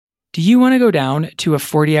Do you want to go down to a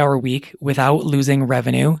 40-hour week without losing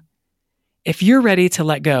revenue? If you're ready to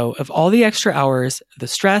let go of all the extra hours, the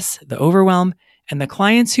stress, the overwhelm, and the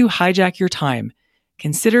clients who hijack your time,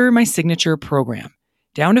 consider my signature program,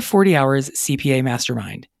 Down to 40 Hours CPA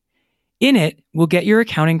Mastermind. In it, we'll get your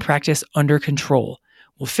accounting practice under control.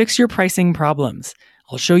 We'll fix your pricing problems.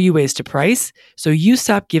 I'll show you ways to price so you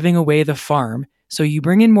stop giving away the farm so you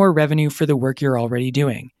bring in more revenue for the work you're already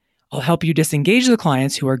doing. I'll help you disengage the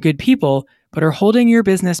clients who are good people but are holding your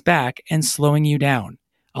business back and slowing you down.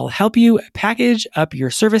 I'll help you package up your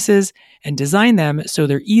services and design them so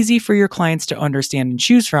they're easy for your clients to understand and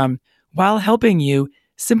choose from, while helping you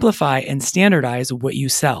simplify and standardize what you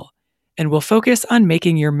sell. And we'll focus on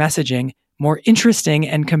making your messaging more interesting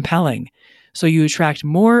and compelling so you attract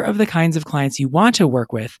more of the kinds of clients you want to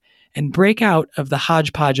work with and break out of the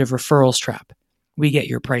hodgepodge of referrals trap. We get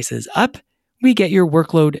your prices up, we get your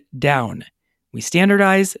workload down. We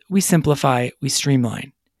standardize, we simplify, we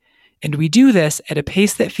streamline. And we do this at a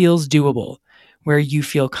pace that feels doable, where you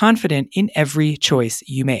feel confident in every choice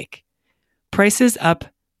you make. Prices up,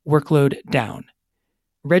 workload down.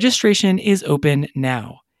 Registration is open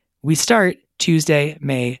now. We start Tuesday,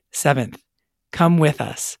 May 7th. Come with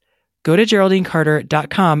us. Go to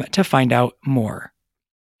GeraldineCarter.com to find out more.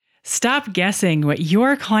 Stop guessing what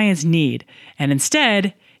your clients need and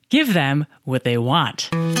instead give them what they want.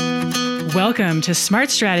 Welcome to Smart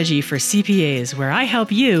Strategy for CPAs, where I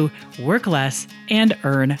help you work less and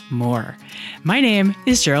earn more. My name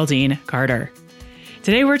is Geraldine Carter.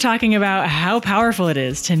 Today we're talking about how powerful it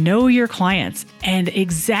is to know your clients and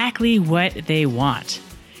exactly what they want.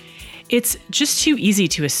 It's just too easy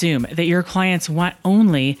to assume that your clients want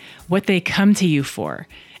only what they come to you for,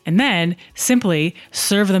 and then simply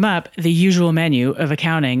serve them up the usual menu of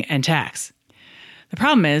accounting and tax. The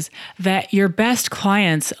problem is that your best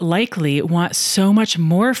clients likely want so much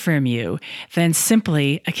more from you than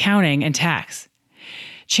simply accounting and tax.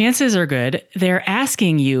 Chances are good they're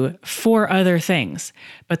asking you for other things,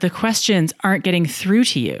 but the questions aren't getting through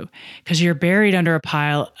to you because you're buried under a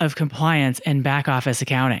pile of compliance and back office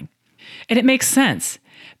accounting. And it makes sense.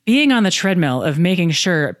 Being on the treadmill of making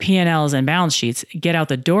sure P&Ls and balance sheets get out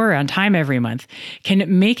the door on time every month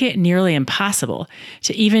can make it nearly impossible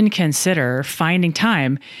to even consider finding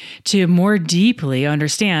time to more deeply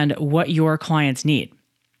understand what your clients need.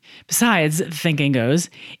 Besides, the thinking goes,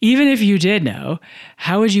 even if you did know,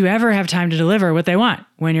 how would you ever have time to deliver what they want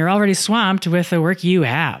when you're already swamped with the work you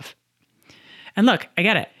have? And look, I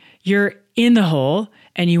get it. You're in the hole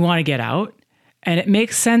and you want to get out. And it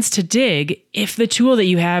makes sense to dig if the tool that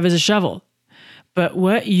you have is a shovel. But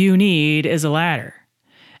what you need is a ladder.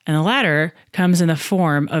 And the ladder comes in the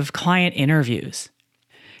form of client interviews.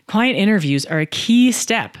 Client interviews are a key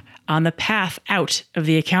step on the path out of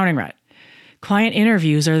the accounting rut. Client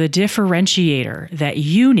interviews are the differentiator that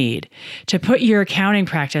you need to put your accounting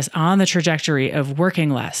practice on the trajectory of working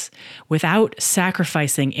less without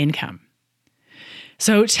sacrificing income.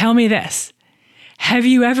 So tell me this. Have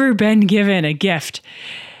you ever been given a gift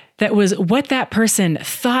that was what that person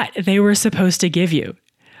thought they were supposed to give you?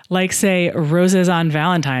 Like, say, roses on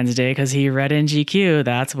Valentine's Day because he read in GQ,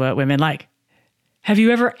 that's what women like. Have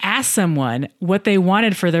you ever asked someone what they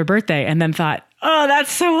wanted for their birthday and then thought, oh,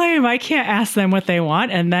 that's so lame, I can't ask them what they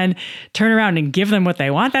want, and then turn around and give them what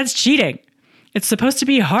they want? That's cheating. It's supposed to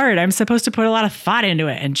be hard. I'm supposed to put a lot of thought into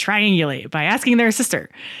it and triangulate by asking their sister,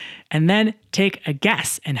 and then take a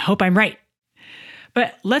guess and hope I'm right.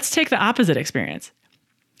 But let's take the opposite experience.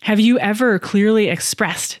 Have you ever clearly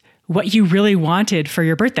expressed what you really wanted for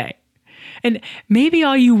your birthday? And maybe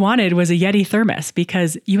all you wanted was a Yeti thermos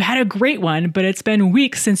because you had a great one, but it's been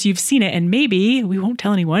weeks since you've seen it, and maybe, we won't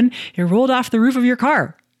tell anyone, it rolled off the roof of your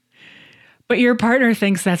car. But your partner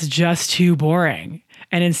thinks that's just too boring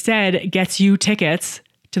and instead gets you tickets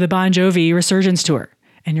to the Bon Jovi Resurgence Tour.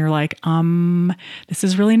 And you're like, this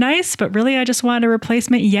is really nice, but really I just wanted a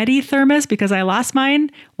replacement Yeti thermos because I lost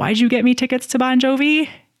mine. Why'd you get me tickets to Bon Jovi?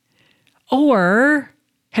 Or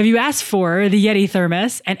have you asked for the Yeti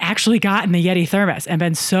thermos and actually gotten the Yeti thermos and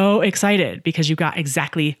been so excited because you got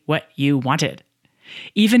exactly what you wanted,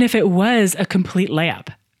 even if it was a complete layup?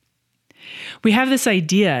 We have this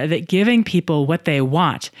idea that giving people what they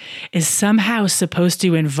want is somehow supposed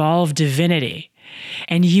to involve divinity.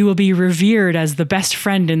 And you will be revered as the best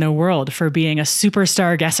friend in the world for being a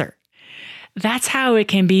superstar guesser. That's how it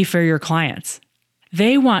can be for your clients.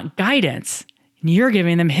 They want guidance, and you're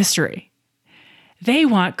giving them history. They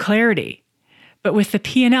want clarity, but with the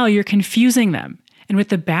P&L, you're confusing them, and with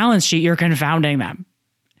the balance sheet, you're confounding them.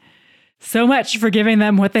 So much for giving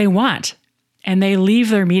them what they want, and they leave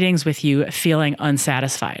their meetings with you feeling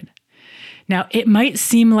unsatisfied. Now, it might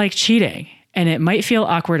seem like cheating and it might feel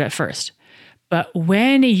awkward at first, but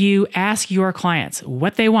when you ask your clients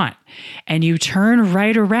what they want and you turn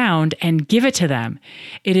right around and give it to them,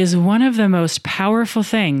 it is one of the most powerful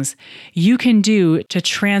things you can do to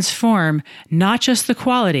transform not just the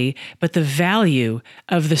quality, but the value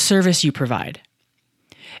of the service you provide.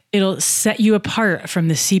 It'll set you apart from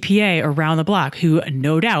the CPA around the block who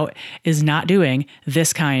no doubt is not doing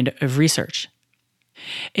this kind of research.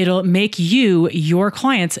 It'll make you your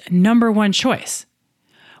client's number one choice.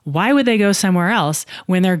 Why would they go somewhere else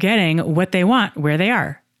when they're getting what they want where they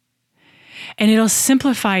are? And it'll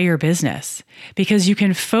simplify your business because you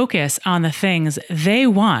can focus on the things they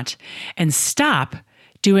want and stop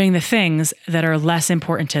doing the things that are less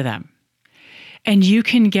important to them. And you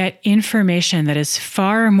can get information that is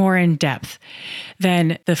far more in depth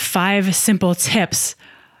than the 5 simple tips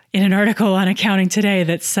in an article on Accounting Today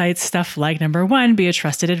that cites stuff like, number 1, be a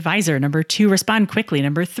trusted advisor. Number 2, respond quickly.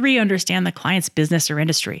 Number 3, understand the client's business or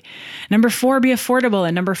industry. Number 4, be affordable.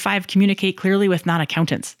 And number 5, communicate clearly with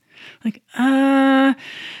non-accountants. Like,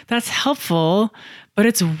 that's helpful, but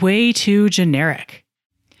it's way too generic.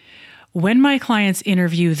 When my clients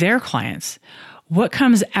interview their clients, what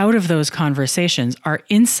comes out of those conversations are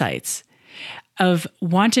insights of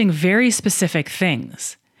wanting very specific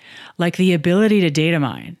things, like the ability to data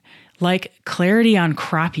mine, like clarity on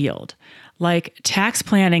crop yield, like tax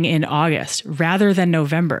planning in August rather than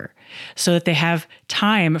November, so that they have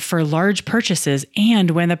time for large purchases and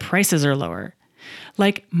when the prices are lower,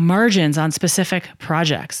 like margins on specific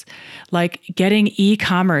projects, like getting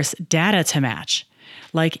e-commerce data to match,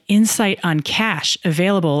 like insight on cash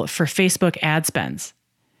available for Facebook ad spends.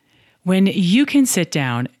 When you can sit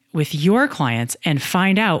down with your clients and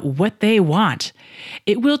find out what they want,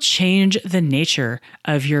 it will change the nature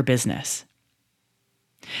of your business.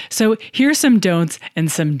 So here's some don'ts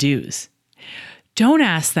and some do's. Don't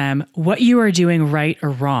ask them what you are doing right or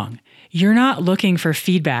wrong. You're not looking for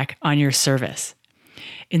feedback on your service.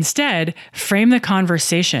 Instead, frame the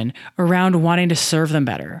conversation around wanting to serve them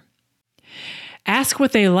better. Ask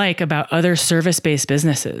what they like about other service-based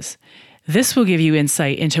businesses. This will give you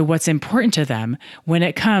insight into what's important to them when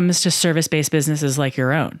it comes to service-based businesses like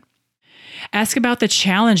your own. Ask about the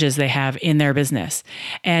challenges they have in their business,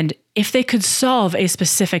 and if they could solve a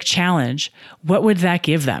specific challenge, what would that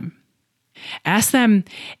give them? Ask them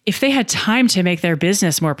if they had time to make their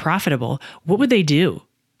business more profitable, what would they do?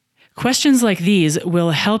 Questions like these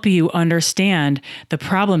will help you understand the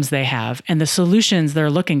problems they have and the solutions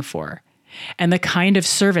they're looking for, and the kind of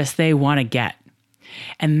service they want to get.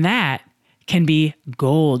 And that can be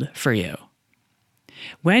gold for you.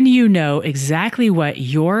 When you know exactly what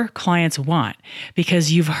your clients want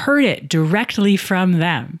because you've heard it directly from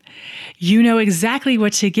them, you know exactly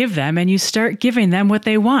what to give them and you start giving them what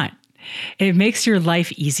they want. It makes your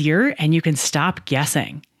life easier and you can stop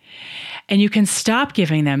guessing. And you can stop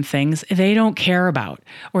giving them things they don't care about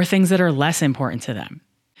or things that are less important to them.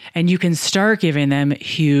 And you can start giving them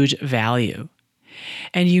huge value.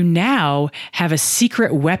 And you now have a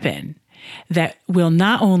secret weapon that will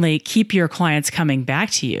not only keep your clients coming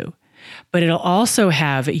back to you, but it'll also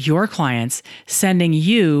have your clients sending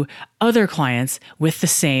you other clients with the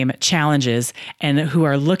same challenges and who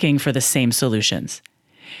are looking for the same solutions.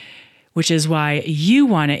 Which is why you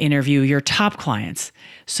want to interview your top clients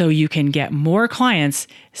so you can get more clients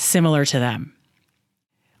similar to them.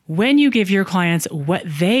 When you give your clients what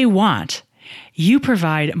they want, you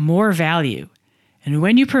provide more value. And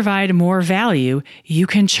when you provide more value, you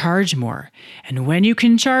can charge more. And when you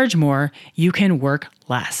can charge more, you can work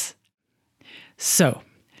less. So,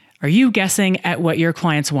 are you guessing at what your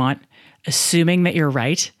clients want, assuming that you're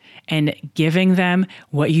right, and giving them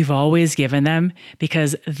what you've always given them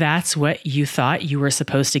because that's what you thought you were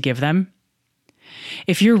supposed to give them?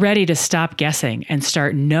 If you're ready to stop guessing and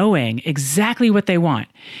start knowing exactly what they want,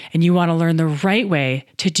 and you want to learn the right way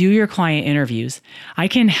to do your client interviews, I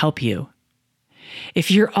can help you.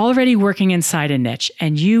 If you're already working inside a niche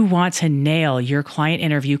and you want to nail your client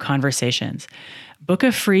interview conversations, book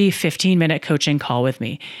a free 15-minute coaching call with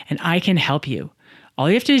me, and I can help you. All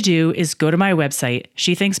you have to do is go to my website,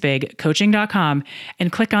 shethinksbigcoaching.com,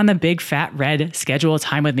 and click on the big fat red Schedule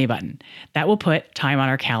Time with Me button. That will put time on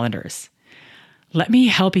our calendars. Let me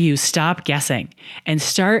help you stop guessing and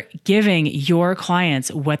start giving your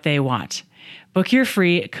clients what they want. Book your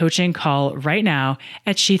free coaching call right now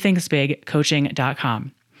at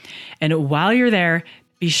shethinksbigcoaching.com. And while you're there,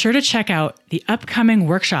 be sure to check out the upcoming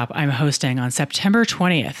workshop I'm hosting on September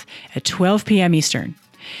 20th at 12 p.m. Eastern.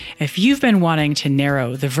 If you've been wanting to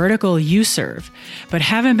narrow the vertical you serve, but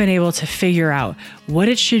haven't been able to figure out what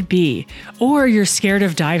it should be, or you're scared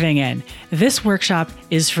of diving in, this workshop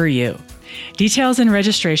is for you. Details and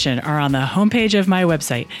registration are on the homepage of my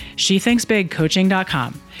website,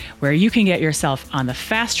 shethinksbigcoaching.com, where you can get yourself on the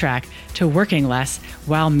fast track to working less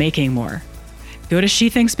while making more. Go to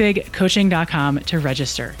shethinksbigcoaching.com to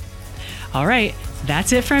register. All right,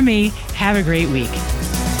 that's it from me. Have a great week.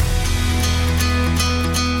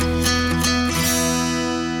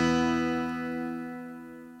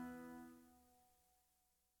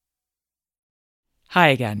 Hi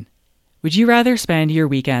again. Would you rather spend your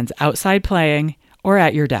weekends outside playing or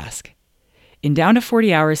at your desk? In Down to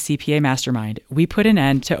 40 Hours CPA Mastermind, we put an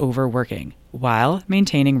end to overworking while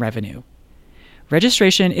maintaining revenue.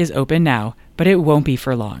 Registration is open now, but it won't be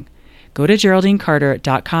for long. Go to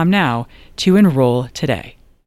GeraldineCarter.com now to enroll today.